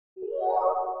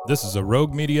This is a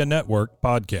Rogue Media Network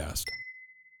podcast.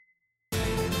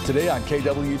 Today on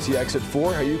KWTX at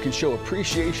 4, how you can show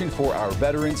appreciation for our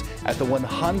veterans at the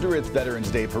 100th Veterans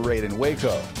Day Parade in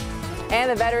Waco. And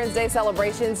the Veterans Day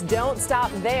celebrations don't stop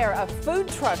there. A food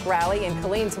truck rally in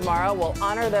Killeen tomorrow will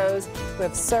honor those who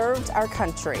have served our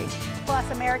country. Plus,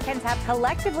 Americans have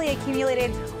collectively accumulated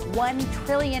 $1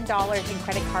 trillion in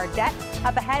credit card debt.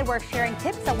 Up ahead, we're sharing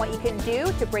tips on what you can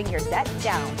do to bring your debt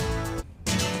down.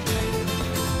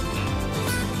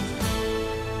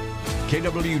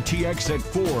 KWTX at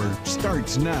 4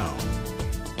 starts now.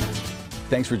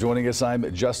 Thanks for joining us.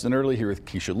 I'm Justin Early here with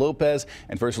Keisha Lopez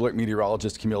and First Alert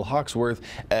meteorologist Camille Hawksworth.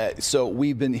 So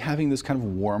we've been having this kind of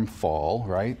warm fall,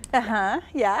 right?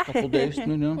 Yeah. A couple days,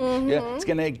 Yeah, it's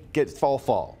gonna get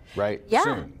fall, right? Yeah.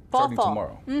 Soon. Fall.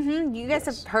 Tomorrow. You guys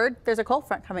have heard there's a cold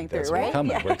front coming through, right?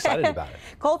 Coming. We're excited about it.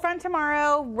 Cold front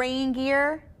tomorrow, rain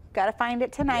gear. Got to find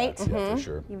it tonight. Yeah, for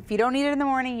sure. If you don't need it in the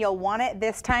morning, you'll want it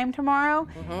this time tomorrow,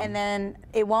 and then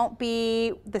it won't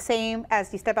be the same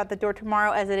as you step out the door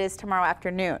tomorrow as it is tomorrow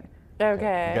afternoon.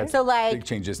 Okay. So like big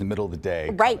changes in the middle of the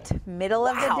day. Right, middle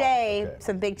of the day, Okay.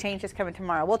 some big changes coming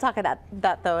tomorrow. We'll talk about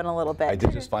that though in a little bit. I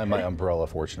did just find my umbrella,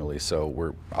 fortunately, so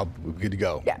we're good to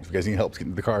go. Yeah. If you guys need help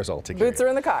getting the cars all taken. Boots are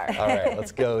in the car. All right,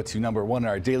 let's go to number 1 in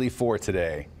our Daily 4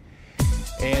 today.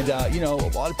 And,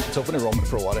 it's open enrollment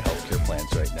for a lot of healthcare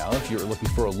plans right now. If you're looking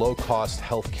for a low-cost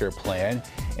healthcare plan,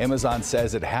 Amazon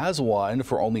says it has one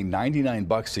for only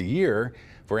 $99 a year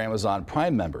for Amazon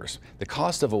Prime members. The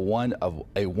cost of a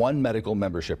one medical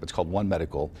membership, it's called One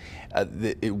Medical,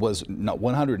 it was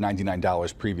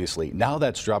 $199 previously. Now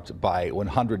that's dropped by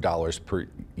 $100 per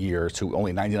year to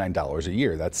only $99 a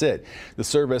year. That's it. The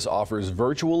service offers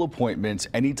virtual appointments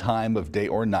any time of day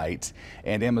or night,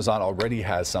 and Amazon already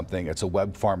has something. It's a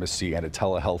web pharmacy and a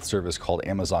telehealth service called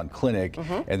Amazon Clinic,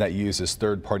 and that uses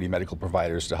third-party medical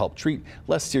providers to help treat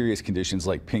less serious conditions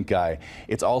like pink eye.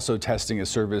 It's also testing a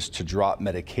service to drop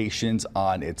medications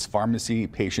on its pharmacy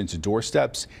patients'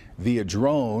 doorsteps via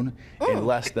drone in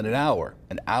less than an hour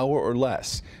or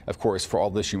less. Of course, for all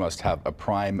this, you must have a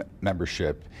Prime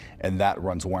membership, and that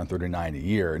runs $139 a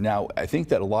year. Now, I think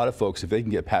that a lot of folks, if they can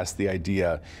get past the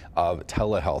idea of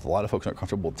telehealth, a lot of folks aren't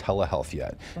comfortable with telehealth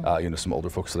yet. Some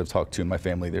older folks that I've talked to in my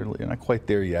family, they're not quite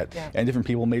there yet. Yeah. And different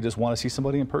people may just want to see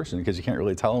somebody in person because you can't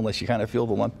really tell unless you kind of feel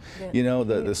the lump,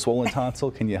 the swollen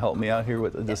tonsil. Can you help me out here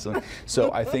with this one?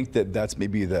 So I think that's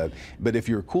maybe but if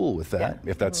you're cool with that,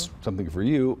 if that's something for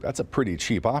you, that's a pretty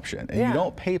cheap option. And you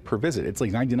don't pay per visit. It's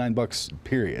like $99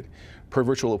 period per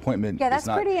virtual appointment. Yeah, that's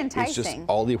pretty enticing. It's just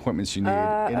all the appointments you need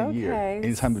in a year,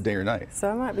 any time of day or night. So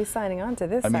I might be signing on to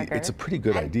this. I mean, it's a pretty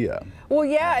good idea. Well,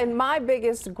 yeah, and my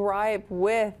biggest gripe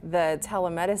with the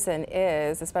telemedicine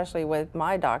is, especially with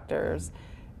my doctors,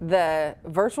 the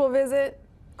virtual visit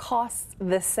costs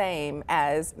the same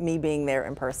as me being there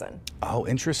in person. Oh,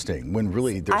 interesting. When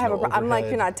really there's no overhead. I'm like,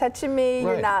 you're not touching me.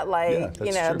 Right. You're not like,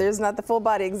 true. There's not the full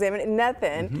body exam,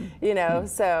 nothing.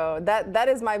 So that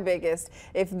is my biggest.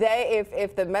 If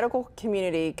the medical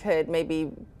community could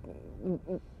maybe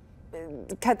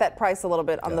cut that price a little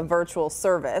bit on the virtual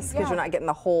service, because you're not getting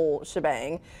the whole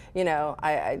shebang,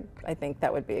 I think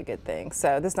that would be a good thing.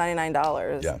 So this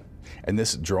 $99. Yeah. And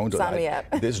this drone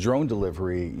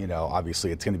delivery,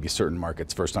 obviously it's going to be certain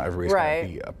markets first. Not everybody's going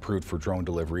to be approved for drone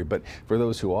delivery, but for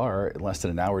those who are, less than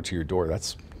an hour to your door,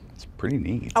 that's pretty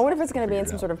neat. I wonder if it's going to be in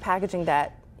some sort of packaging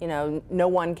that no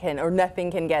one can or nothing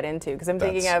can get into, because I'm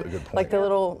thinking of like the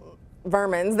little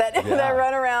vermins that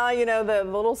run around, the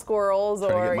little squirrels,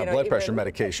 or my blood pressure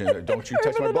medication. Don't you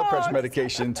touch my blood pressure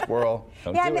medication, squirrel.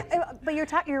 Don't do it. But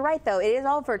you're right though. It is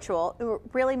all virtual.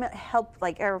 It really help.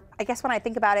 I guess when I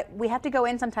think about it, we have to go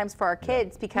in sometimes for our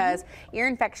kids because ear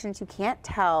infections you can't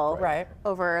tell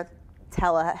over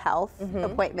telehealth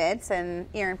appointments, and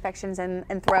ear infections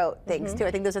and throat things too.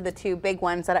 I think those are the two big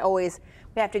ones that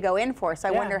we have to go in for. So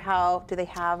I wonder do they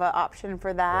have an option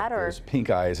for that? There's pink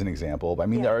eye as an example. But I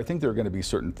mean, I think there are going to be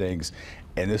certain things,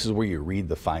 and this is where you read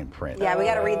the fine print. Yeah, we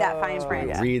got to read that fine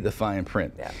print. Read the fine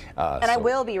print. Yeah. And I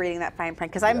will be reading that fine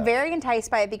print because I'm very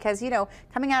enticed by it because,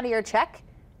 coming out of your check,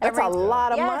 that's a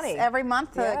lot of money. Every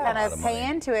month to kind of pay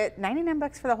into it.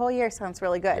 $99 for the whole year sounds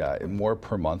really good. Yeah, more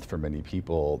per month for many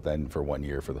people than for 1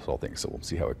 year for this whole thing. So we'll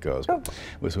see how it goes. But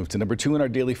let's move to number 2 in our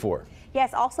Daily 4.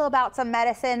 Yes, also about some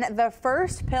medicine. The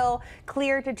first pill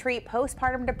cleared to treat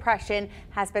postpartum depression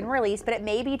has been released, but it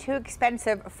may be too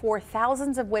expensive for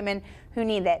thousands of women who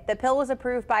need it. The pill was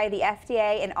approved by the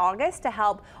FDA in August to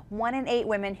help 1 in 8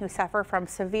 women who suffer from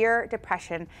severe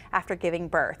depression after giving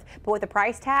birth. But with a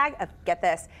price tag of, get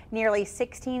this, nearly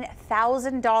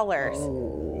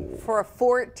 $16,000 for a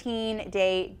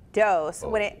 14-day dose.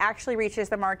 When it actually reaches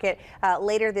the market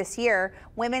later this year,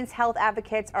 women's health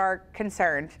advocates are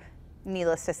concerned.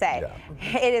 Needless to say,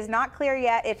 it is not clear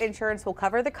yet if insurance will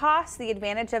cover the cost. The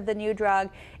advantage of the new drug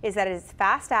is that it is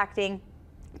fast acting,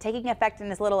 taking effect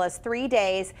in as little as 3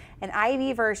 days. An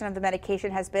IV version of the medication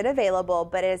has been available,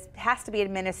 but it has to be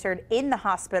administered in the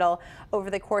hospital over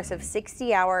the course of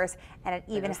 60 hours at an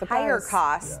even higher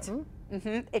cost.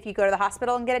 If you go to the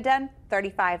hospital and get it done,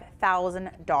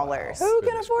 $35,000. Wow. Who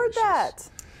can afford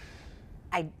that?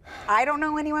 I don't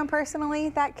know anyone personally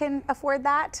that can afford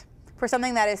that for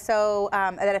something that is so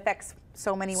that affects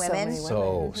so many women.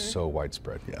 So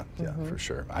widespread. Yeah, for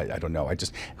sure. I don't know.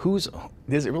 Does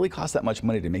it really cost that much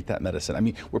money to make that medicine? I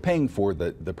mean, we're paying for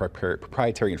the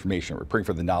proprietary information. We're paying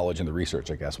for the knowledge and the research,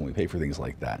 I guess, when we pay for things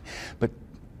like that. But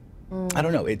I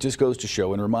don't know. It just goes to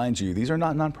show and reminds you, these are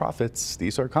not nonprofits.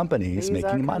 These are companies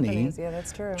making money. Yeah,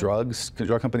 that's true. Drug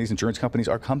companies, insurance companies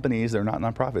are companies. They're not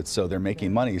nonprofits, so they're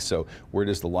making money. So where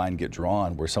does the line get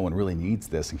drawn where someone really needs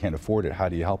this and can't afford it? How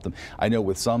do you help them? I know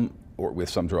with some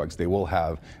drugs, they will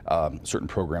have certain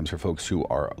programs for folks who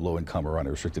are low income or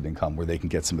unrestricted income where they can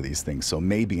get some of these things. So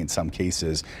maybe in some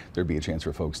cases, there'd be a chance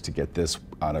for folks to get this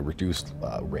on a reduced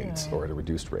rate or at a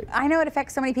reduced rate. I know it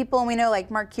affects so many people, and we know like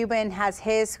Mark Cuban has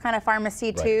his kind of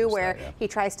pharmacy too, where he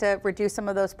tries to reduce some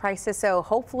of those prices. So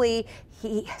hopefully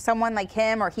someone like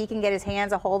him, or he can get his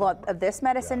hands a hold of this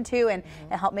medicine too and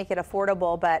help make it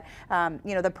affordable. But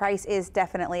you know, the price is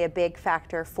definitely a big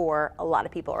factor for a lot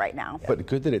of people right now. But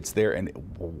good that it's there. And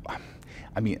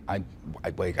I mean, I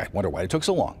wonder why it took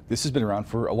so long. This has been around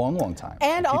for a long, long time.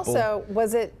 And also,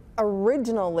 was it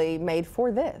originally made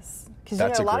for this? Because you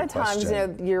know, a lot of times, you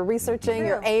know, you're researching,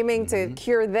 you're aiming to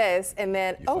cure this, and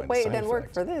then wait, it didn't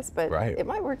work for this, but it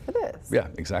might work for this. Yeah,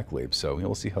 exactly. So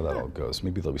we'll see how that all goes.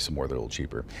 Maybe there'll be some more that are a little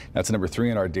cheaper. That's number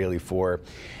 3 in our Daily 4.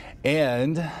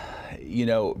 And, you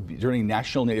know, during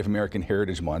National Native American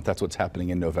Heritage Month, that's what's happening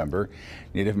in November,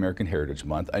 Native American Heritage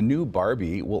Month, a new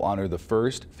Barbie will honor the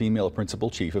first female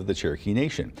principal chief of the Cherokee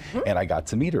Nation. And I got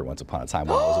to meet her once upon a time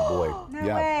when I was a boy.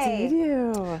 No way. Did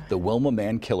you? The Wilma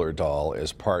Mankiller doll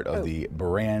is part of the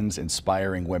Brands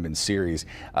Inspiring Women series.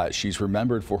 She's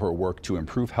remembered for her work to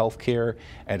improve health care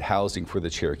and housing for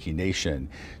the Cherokee Nation.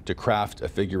 To craft a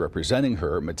figure representing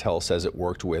her, Mattel says it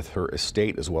worked with her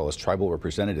estate as well as tribal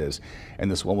representatives. And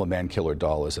this Wilma Mankiller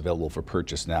doll is available for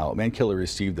purchase now. Mankiller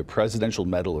received the Presidential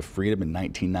Medal of Freedom in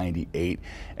 1998,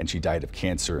 and she died of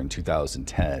cancer in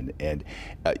 2010. And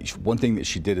one thing that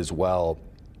she did as well,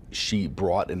 she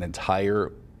brought an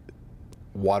entire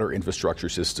water infrastructure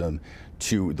system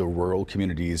to the rural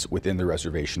communities within the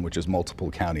reservation, which is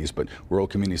multiple counties, but rural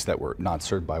communities that were not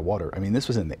served by water. I mean, this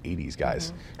was in the 80s,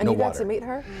 guys. And no you got water. to meet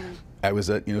her? I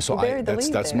was at, you know, so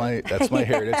that's my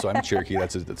heritage. So I'm a Cherokee.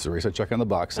 That's a race I check on the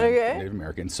box. I'm Native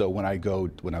American. So when I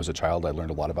was a child, I learned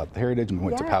a lot about the heritage, and we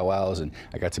went to powwows, and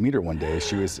I got to meet her one day.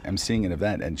 She was emceeing an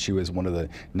event, and she was one of the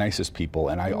nicest people.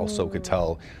 And I also could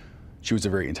tell she was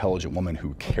a very intelligent woman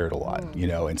who cared a lot, you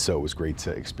know, and so it was great to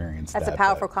experience that. That's a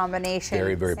powerful combination.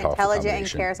 Very, very powerful intelligent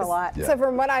combination. And cares a lot. Yeah. So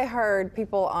from what I heard,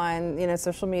 people on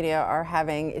social media are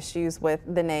having issues with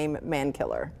the name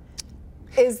Mankiller.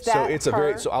 Is that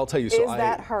I'll tell you. So is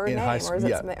that her name, or is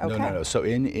it something? Okay. No. So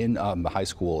in the high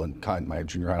school and my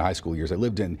junior high and high school years, I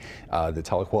lived in the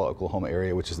Tahlequah, Oklahoma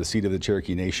area, which is the seat of the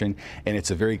Cherokee Nation, and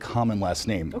it's a very common last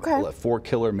name. Okay. 4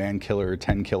 killer, man killer,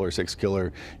 10 killer, 6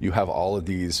 killer. You have all of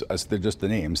these. They're just the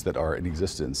names that are in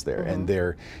existence there, and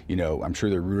they're, you know, I'm sure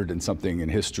they're rooted in something in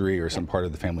history or some part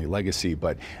of the family legacy,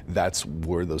 but that's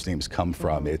where those names come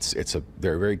from.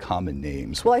 They're very common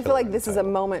names. Well, I feel like this is a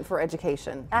moment for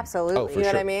education. Absolutely. Oh, for You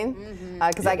know sure. what I mean?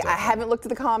 Because I haven't looked at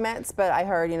the comments, but I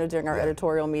heard, during our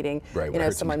editorial meeting,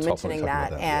 someone mentioning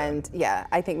that. And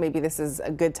I think maybe this is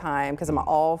a good time because I'm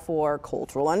all for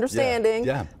cultural understanding.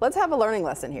 Yeah. Let's have a learning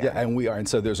lesson here. Yeah, and we are. And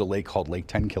so there's a lake called Lake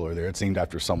 10 Killer there. It's named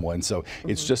after someone. So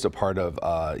it's just a part of,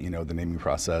 the naming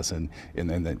process and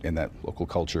in that local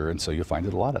culture. And so you'll find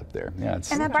it a lot up there. Yeah.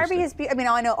 And that Barbie is, I mean,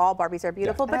 I know all Barbies are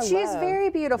beautiful, but she is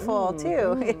very beautiful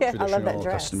too. I love that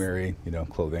dress. Customary,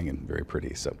 clothing and very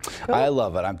pretty. So I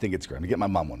love it. I think it's great. I'm gonna get my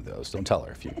mom one of those. Don't tell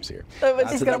her if you see her. But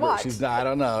she's gonna watch. I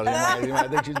don't know. I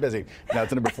think she's busy. Now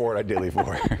it's number 4 at Daily 4.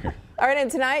 All right, and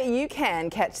tonight you can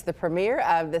catch the premiere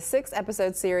of the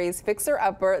 6-episode series Fixer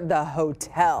Upper, The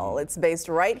Hotel. It's based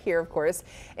right here, of course,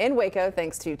 in Waco,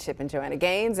 thanks to Chip and Joanna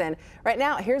Gaines. And right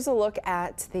now, here's a look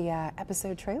at the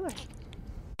episode trailer.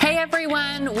 Hey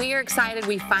everyone, we are excited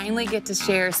we finally get to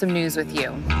share some news with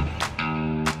you.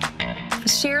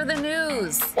 Share the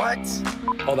news. What?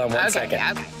 Hold on one second.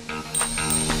 Okay.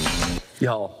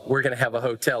 Y'all, we're going to have a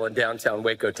hotel in downtown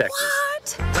Waco, Texas.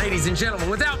 What? Ladies and gentlemen,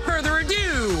 without further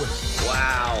ado,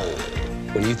 wow.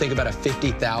 When you think about a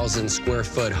 50,000 square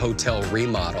foot hotel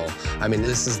remodel, I mean,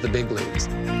 this is the big leagues.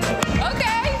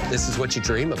 Okay. This is what you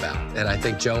dream about. And I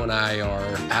think Joe and I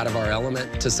are out of our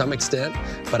element to some extent,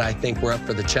 but I think we're up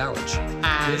for the challenge.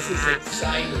 This is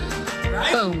exciting.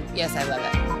 Right? Boom. Yes, I love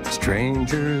it.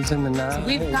 Strangers in the night. So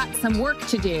we've got some work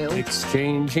to do.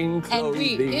 Exchanging clothing. And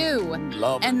we do.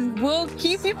 And we'll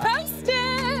keep you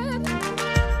posted.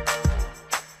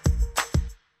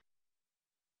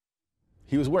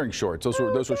 He was wearing shorts. Those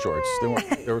were shorts.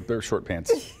 They were short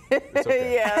pants.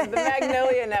 Okay. Yeah, the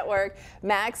Magnolia Network,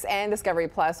 Max and Discovery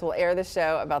Plus will air the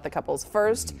show about the couple's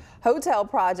first hotel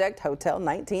project, Hotel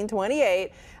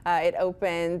 1928. It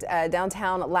opened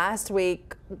downtown last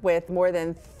week with more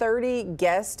than 30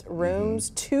 guest rooms,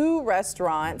 2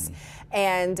 restaurants,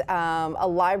 and a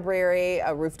library,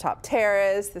 a rooftop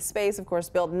terrace. The space, of course,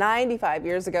 built 95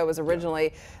 years ago, was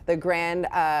originally the Grand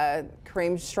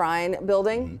Kareem Shrine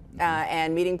building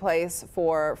and meeting place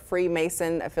for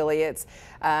Freemason affiliates.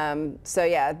 So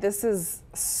yeah, this is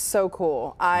so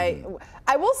cool. I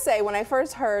will say, when I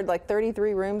first heard like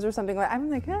 33 rooms or something like, I'm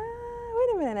like,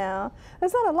 wait a minute now,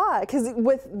 that's not a lot. Because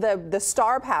with the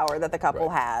star power that the couple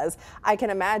has, I can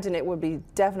imagine it would be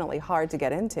definitely hard to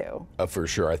get into. For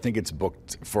sure. I think it's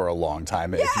booked for a long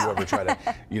time if you ever try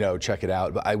to, check it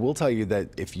out. But I will tell you that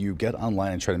if you get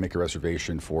online and try to make a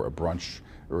reservation for a brunch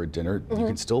or a dinner, you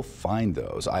can still find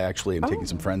those. I actually am taking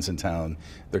some friends in town.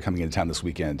 They're coming into town this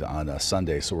weekend on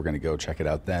Sunday, so we're going to go check it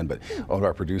out then. But all of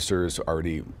our producers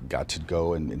already got to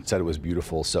go and said it was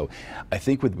beautiful. So I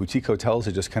think with boutique hotels,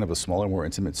 it's just kind of a smaller, more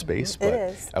intimate space. But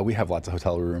it is. We have lots of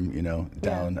hotel room,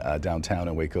 downtown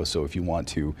in Waco. So if you want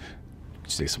to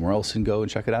stay somewhere else and go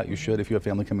and check it out, you should if you have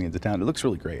family coming into town. It looks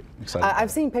really great.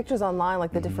 I've seen pictures online,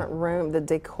 like the different room, the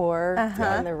decor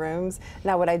in the rooms.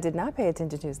 Now, what I did not pay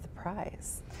attention to is the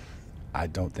price. I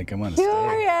don't think I'm going to stay.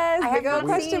 Curious. I Big old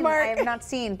question mark. I have not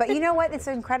seen. But you know what? It's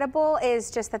incredible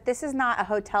is just that this is not a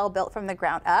hotel built from the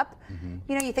ground up.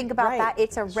 You think about that,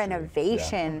 it's a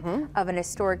renovation of an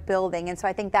historic building. And so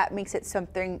I think that makes it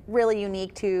something really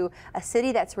unique to a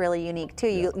city that's really unique too.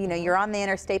 You know, you're on the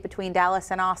interstate between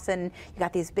Dallas and Austin. You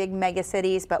got these big mega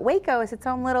cities, but Waco is its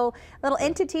own little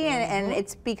entity, and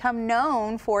it's become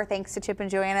known for, thanks to Chip and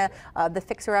Joanna, the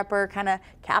fixer-upper kind of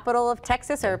capital of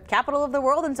Texas or capital of the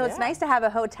world. And so it's nice to have a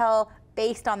hotel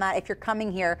based on that if you're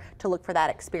coming here to look for that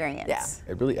experience.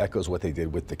 Yeah. It really echoes what they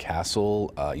did with the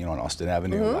castle, on Austin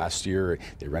Avenue last year.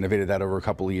 They renovated that over a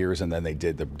couple of years, and then they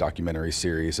did the documentary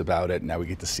series about it. And now we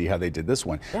get to see how they did this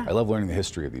one. I love learning the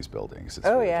history of these buildings. It's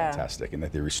really fantastic, and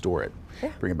that they restore it,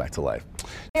 bring it back to life.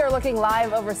 We are looking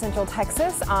live over Central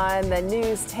Texas on the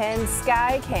News 10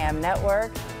 Skycam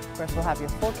network. Of course, we'll have your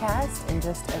forecast in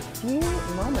just a few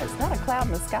moments. Not a cloud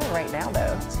in the sky right now,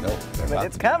 though. Nope, but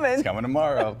it's coming. It's coming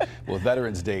tomorrow. Well,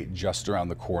 Veterans Day just around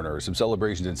the corner. Some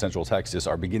celebrations in Central Texas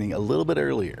are beginning a little bit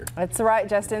earlier. That's right,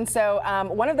 Justin. So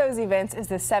one of those events is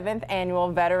the 7th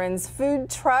annual Veterans Food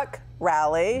Truck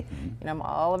Rally. I'm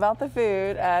all about the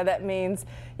food. That means,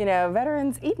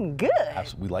 veterans eating good.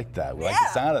 Absolutely, we like that. We like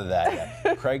the sound of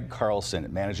that. Craig Carlson,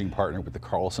 managing partner with the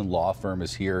Carlson Law Firm,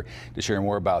 is here to share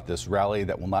more about this rally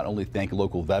that will not only thank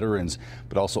local veterans,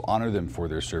 but also honor them for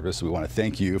their service. So we want to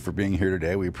thank you for being here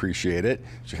today. We appreciate it.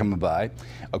 You're coming by.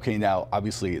 Okay, now,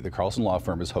 obviously, the Carlson Law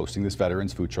Firm is hosting this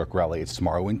Veterans Food Truck Rally. It's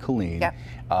tomorrow in Killeen.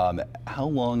 How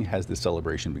long has this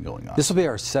celebration been going on? This will be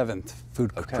our 7th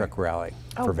food truck rally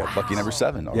for veterans. Lucky number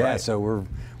 7. All right. So we're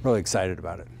really excited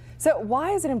about it. So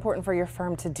why is it important for your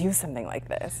firm to do something like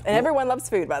this? And everyone loves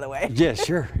food, by the way. Yeah,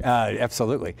 sure.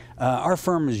 Absolutely. Our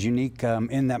firm is unique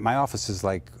in that my office is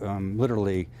like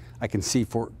literally, I can see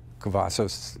Fort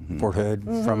Cavazos, Fort Hood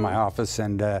from my office,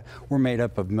 and we're made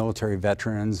up of military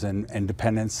veterans and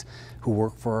dependents who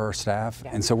work for our staff.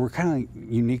 And so we're kind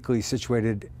of uniquely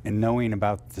situated in knowing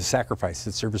about the sacrifice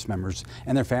that service members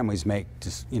and their families make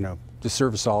to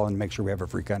serve us all and make sure we have a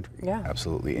free country. Yeah,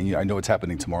 absolutely. And I know it's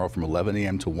happening tomorrow from 11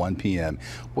 a.m. to 1 p.m.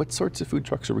 What sorts of food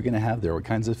trucks are we going to have there? What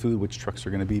kinds of food? Which trucks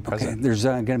are going to be present? Okay. There's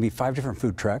going to be 5 different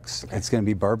food trucks. It's going to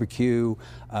be barbecue,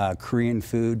 Korean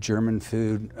food, German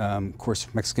food, of course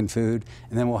Mexican food,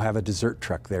 and then we'll have a dessert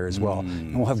truck there as well.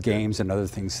 And we'll have games and other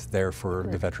things there for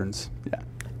the veterans. Yeah.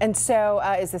 And so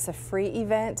is this a free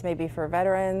event, maybe for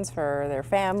veterans, for their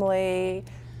family?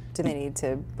 Do they need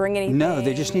to bring anything? No,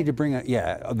 they just need to bring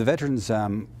the veterans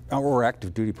or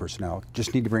active duty personnel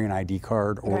just need to bring an ID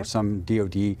card or some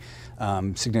DOD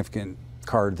significant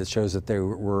card that shows that they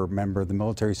were a member of the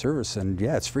military service, and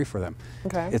yeah, it's free for them.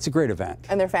 Okay. It's a great event.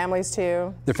 And their families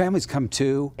too? Their families come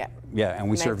too. Yeah. Yeah, and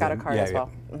we serve them. They've got a card as well.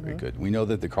 Very good. We know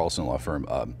that the Carlson Law Firm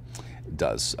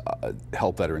does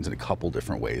help veterans in a couple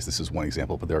different ways. This is one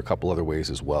example, but there are a couple other ways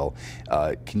as well.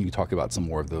 Can you talk about some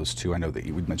more of those too? I know that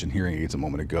you mentioned hearing aids a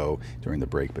moment ago during the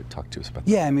break, but talk to us about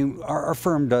that. Yeah, I mean, our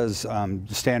firm does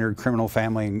standard criminal,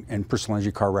 family, and personal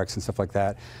injury car wrecks and stuff like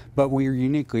that, but we are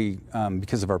uniquely,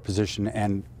 because of our position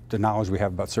and the knowledge we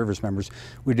have about service members,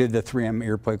 we did the 3M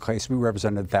earplug case. We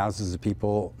represented thousands of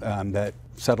people that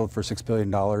settled for $6 billion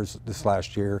this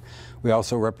last year. We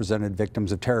also represented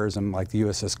victims of terrorism like the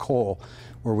USS Cole,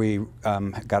 where we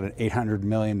got an $800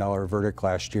 million verdict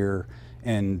last year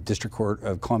in District Court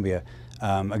of Columbia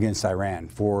against Iran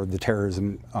for the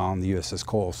terrorism on the USS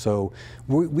Cole. So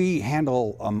we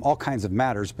handle all kinds of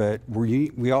matters, but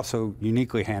we also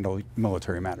uniquely handle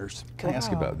military matters. Can I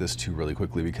ask you about this too really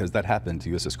quickly, because that happened to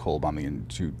USS Cole bombing in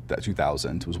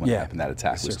 2000 was when it happened. That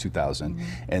attack was 2000.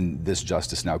 And this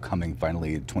justice now coming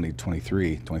finally in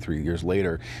 23 years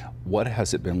later. What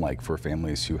has it been like for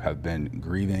families who have been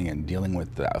grieving and dealing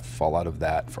with the fallout of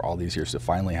that for all these years to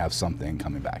finally have something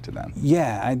coming back to them?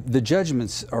 Yeah, the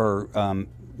judgments are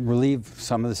relieve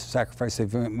some of the sacrifice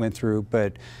they've went through,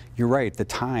 but you're right, the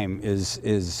time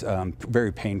is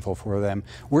very painful for them.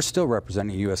 We're still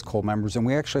representing U.S. Cole members, and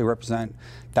we actually represent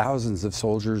thousands of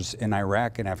soldiers in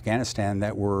Iraq and Afghanistan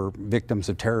that were victims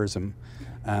of terrorism.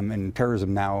 And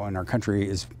terrorism now in our country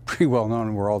is pretty well known,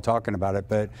 and we're all talking about it,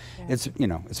 but it's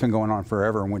been going on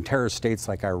forever. And when terrorist states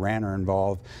like Iran are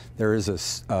involved, there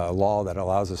is a law that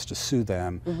allows us to sue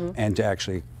them and to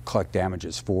actually collect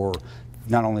damages for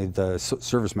not only the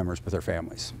service members, but their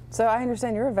families. So I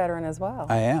understand you're a veteran as well.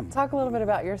 I am. Talk a little bit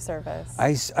about your service.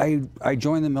 I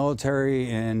joined the military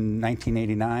in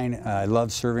 1989. I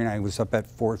loved serving. I was up at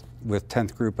with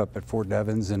 10th Group up at Fort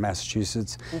Devens in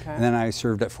Massachusetts. Okay. And then I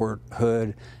served at Fort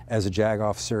Hood as a JAG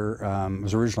officer. I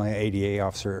was originally an ADA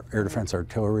officer, Air Defense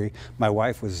Artillery. My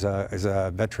wife was is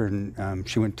a veteran.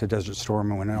 She went to Desert Storm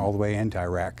and went all the way into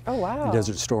Iraq. Oh, wow. In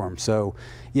Desert Storm. So,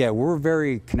 yeah, we're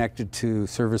very connected to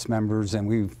service members, and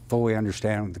we fully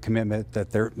understand the commitment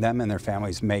that them and their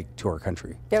families make to our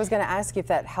country. Yeah, I was going to ask you if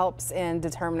that helps in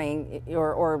determining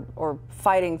or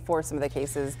fighting for some of the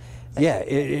cases. Yeah,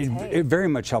 it very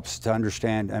much helps to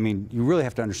understand. I mean, you really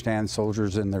have to understand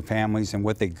soldiers and their families and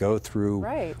what they go through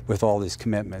with all these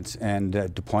commitments and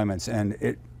deployments.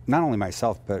 And not only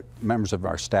myself, but members of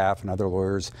our staff and other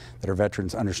lawyers that are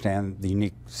veterans understand the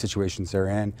unique situations they're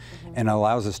in, and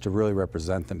allows us to really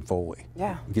represent them fully.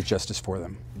 Yeah, get justice for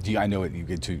them. I know you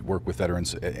get to work with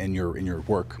veterans in your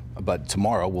work, but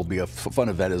tomorrow will be a fun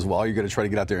event as well. You're going to try to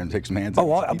get out there and take some hands. Oh,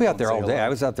 well, I'll be out there all day. I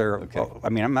was out there. Okay. I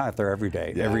mean, I'm not out there every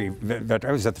day. Yeah.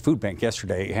 I was at the food bank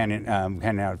yesterday, handing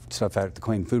out stuff at the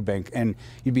Clean Food Bank, and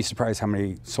you'd be surprised how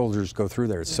many soldiers go through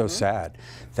there. It's so sad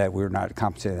that we're not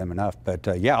compensating them enough. But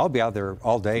yeah, I'll be out there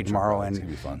all day tomorrow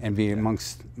and be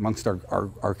amongst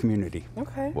our community.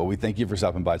 Okay. Well, we thank you for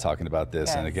stopping by talking about this.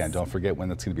 Yes. And again, don't forget when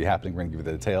that's going to be happening. We're going to give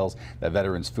you the details. That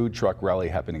Veterans Food Truck Rally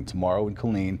happening tomorrow in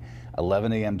Killeen,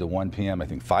 11 a.m. to 1 p.m. I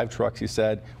think 5 trucks, you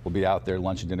said, will be out there,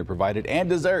 lunch and dinner provided, and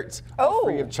desserts, all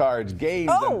free of charge,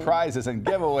 games and prizes and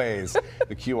giveaways.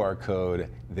 The QR code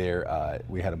there,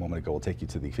 we had a moment ago, will take you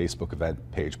to the Facebook event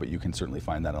page, but you can certainly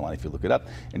find that online if you look it up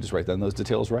and just write down those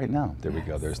details right now. There we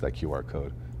go. There's that QR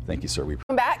code. Thank you, sir.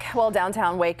 Welcome back. Well,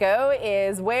 downtown Waco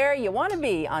is where you want to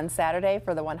be on Saturday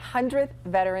for the 100th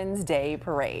Veterans Day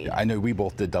Parade. Yeah, I know we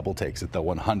both did double takes at the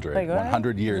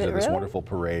 100 years of this wonderful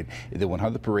parade. The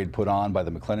 100th parade put on by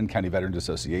the McLennan County Veterans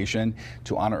Association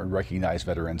to honor and recognize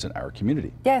veterans in our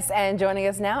community. Yes, and joining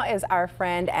us now is our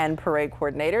friend and parade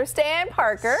coordinator, Stan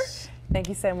Parker. Thank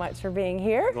you so much for being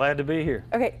here. Glad to be here.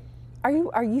 Okay,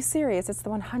 are you serious? It's the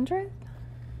 100th?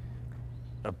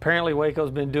 Apparently Waco's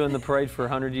been doing the parade for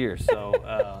 100 years,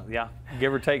 so yeah,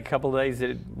 give or take a couple of days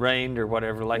it rained or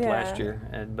whatever like last year,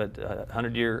 but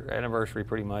 100-year anniversary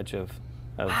pretty much of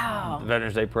the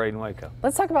Veterans Day Parade in Waco.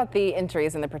 Let's talk about the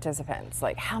entries and the participants.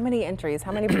 Like, how many entries,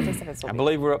 how many participants will I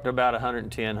believe we're up to about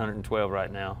 110, 112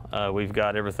 right now. We've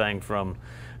got everything from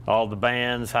all the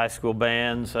bands, high school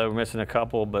bands, we're missing a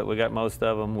couple, but we got most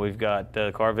of them. We've got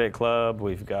Corvette Club,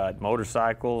 we've got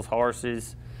motorcycles,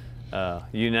 horses,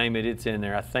 you name it, it's in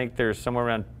there. I think there's somewhere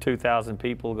around 2,000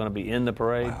 people going to be in the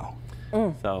parade.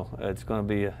 Wow. So it's going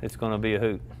to be a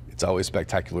hoot. It's always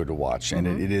spectacular to watch, and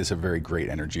it is a very great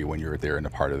energy when you're there and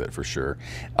a part of it for sure.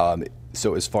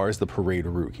 So as far as the parade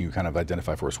route, can you kind of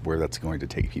identify for us where that's going to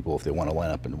take people if they want to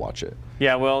line up and watch it?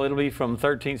 Yeah, well, it'll be from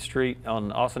 13th Street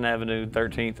on Austin Avenue,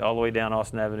 13th, all the way down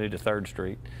Austin Avenue to 3rd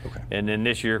Street. Okay. And then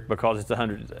this year, because it's the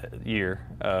 100th year,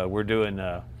 we're doing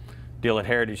a deal at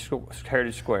Heritage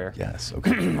Square. Yes,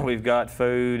 okay. We've got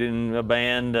food and a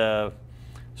band.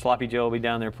 Sloppy Joe will be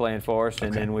down there playing for us,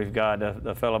 and then we've got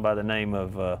a fellow by the name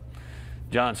of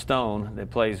John Stone that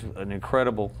plays an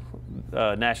incredible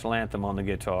national anthem on the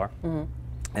guitar.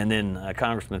 And then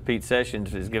Congressman Pete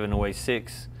Sessions is giving away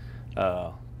 6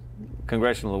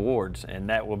 congressional awards, and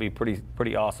that will be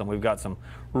pretty awesome. We've got some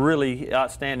really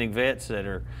outstanding vets that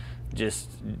are just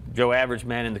Joe average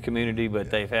man in the community,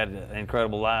 but they've had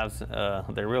incredible lives.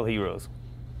 They're real heroes.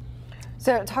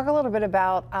 So talk a little bit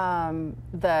about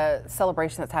the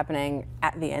celebration that's happening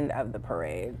at the end of the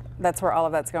parade. That's where all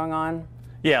of that's going on?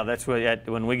 Yeah, that's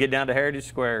when we get down to Heritage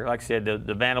Square, like I said,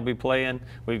 the band will be playing.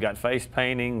 We've got face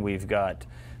painting. We've got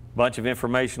a bunch of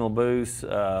informational booths.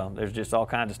 There's just all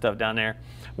kinds of stuff down there.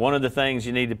 One of the things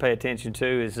you need to pay attention to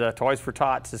is Toys for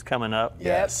Tots is coming up.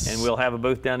 Yes. And we'll have a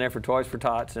booth down there for Toys for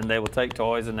Tots, and they will take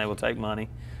toys and they will take money.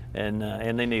 And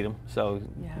they need them, so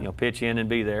pitch in and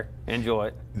be there.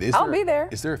 Enjoy it. I'll be there.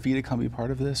 Is there a fee to come be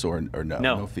part of this, or no?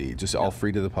 No fee, just all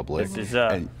free to the public. This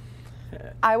is,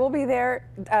 I will be there.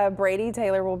 Brady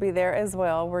Taylor will be there as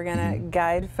well. We're gonna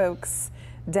guide folks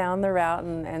down the route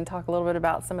and talk a little bit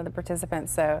about some of the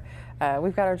participants. So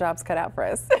we've got our jobs cut out for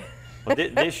us. Well,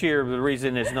 this year the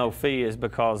reason there's no fee is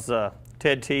because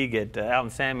Ted Teague at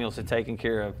Alton Samuels had taken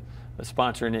care of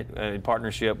sponsoring it in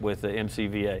partnership with the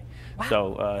MCVA. Wow.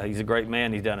 So he's a great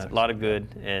man. He's done a lot of good,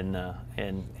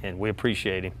 and we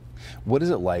appreciate him. What is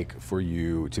it like for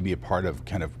you to be a part of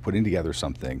kind of putting together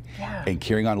something and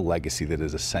carrying on a legacy that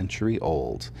is a century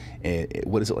old? And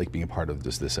what is it like being a part of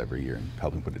this every year and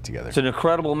helping put it together? It's an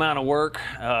incredible amount of work.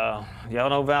 Y'all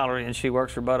know Valerie, and she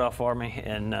works her butt off for me,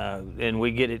 and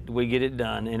we get it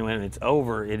done. And when it's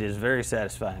over, it is very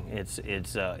satisfying. It's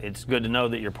good to know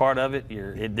that you're part of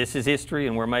it. This is history,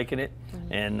 and we're making it,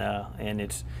 and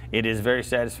it is very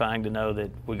satisfying to know that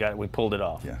we pulled it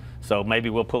off. Yeah. So maybe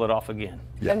we'll pull it off again.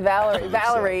 Yeah. And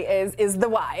Valerie is the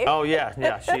wife. Oh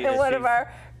yeah. She, one of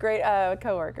our great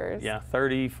coworkers. Yeah,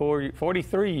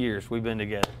 43 years we've been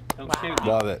together. Wow.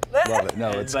 Love it.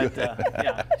 No, it's good.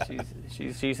 Yeah,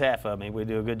 she's half of me. We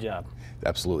do a good job.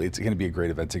 Absolutely. It's going to be a great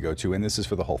event to go to, and this is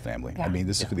for the whole family. Yeah. I mean,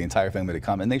 this is for the entire family to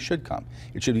come, and they should come.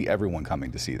 It should be everyone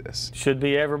coming to see this. Should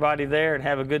be everybody there and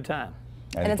have a good time.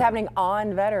 And it's happening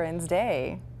on Veterans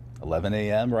Day. 11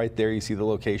 a.m. right there. You see the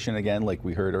location again, like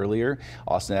we heard earlier.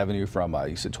 Austin Avenue from,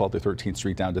 you said 12th to 13th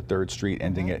Street down to 3rd Street,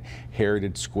 ending at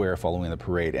Heritage Square following the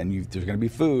parade. And there's going to be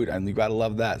food, and you've got to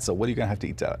love that. So what are you going to have to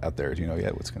eat out there? Do you know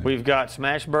yet what's going to be? We've got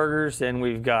smash burgers, and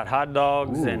we've got hot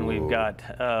dogs, and we've got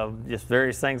just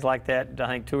various things like that. I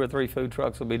think 2 or 3 food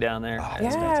trucks will be down there. Oh,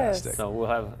 that's fantastic. So we'll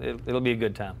have, it'll be a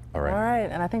good time. All right. All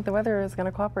right, and I think the weather is going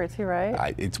to cooperate too,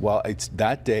 right? It's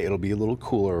that day. It'll be a little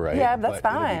cooler, right? Yeah, that's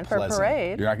fine for a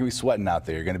parade. You're not going to be sweating out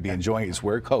there. You're going to be enjoying it. Just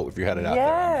wear a coat if you're headed out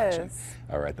there. Yes.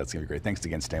 All right, that's going to be great. Thanks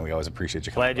again, Stan. We always appreciate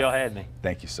you Glad coming. y'all had me.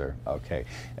 Thank you, sir. Okay.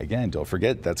 Again, don't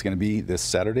forget, that's going to be this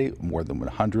Saturday, more than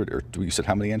 100, or you said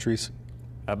how many entries?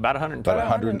 About 112. About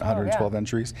 112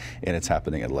 entries, and it's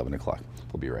happening at 11 o'clock.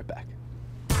 We'll be right back.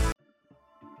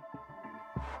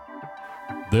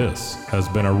 This has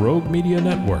been a Rogue Media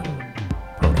Network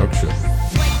production.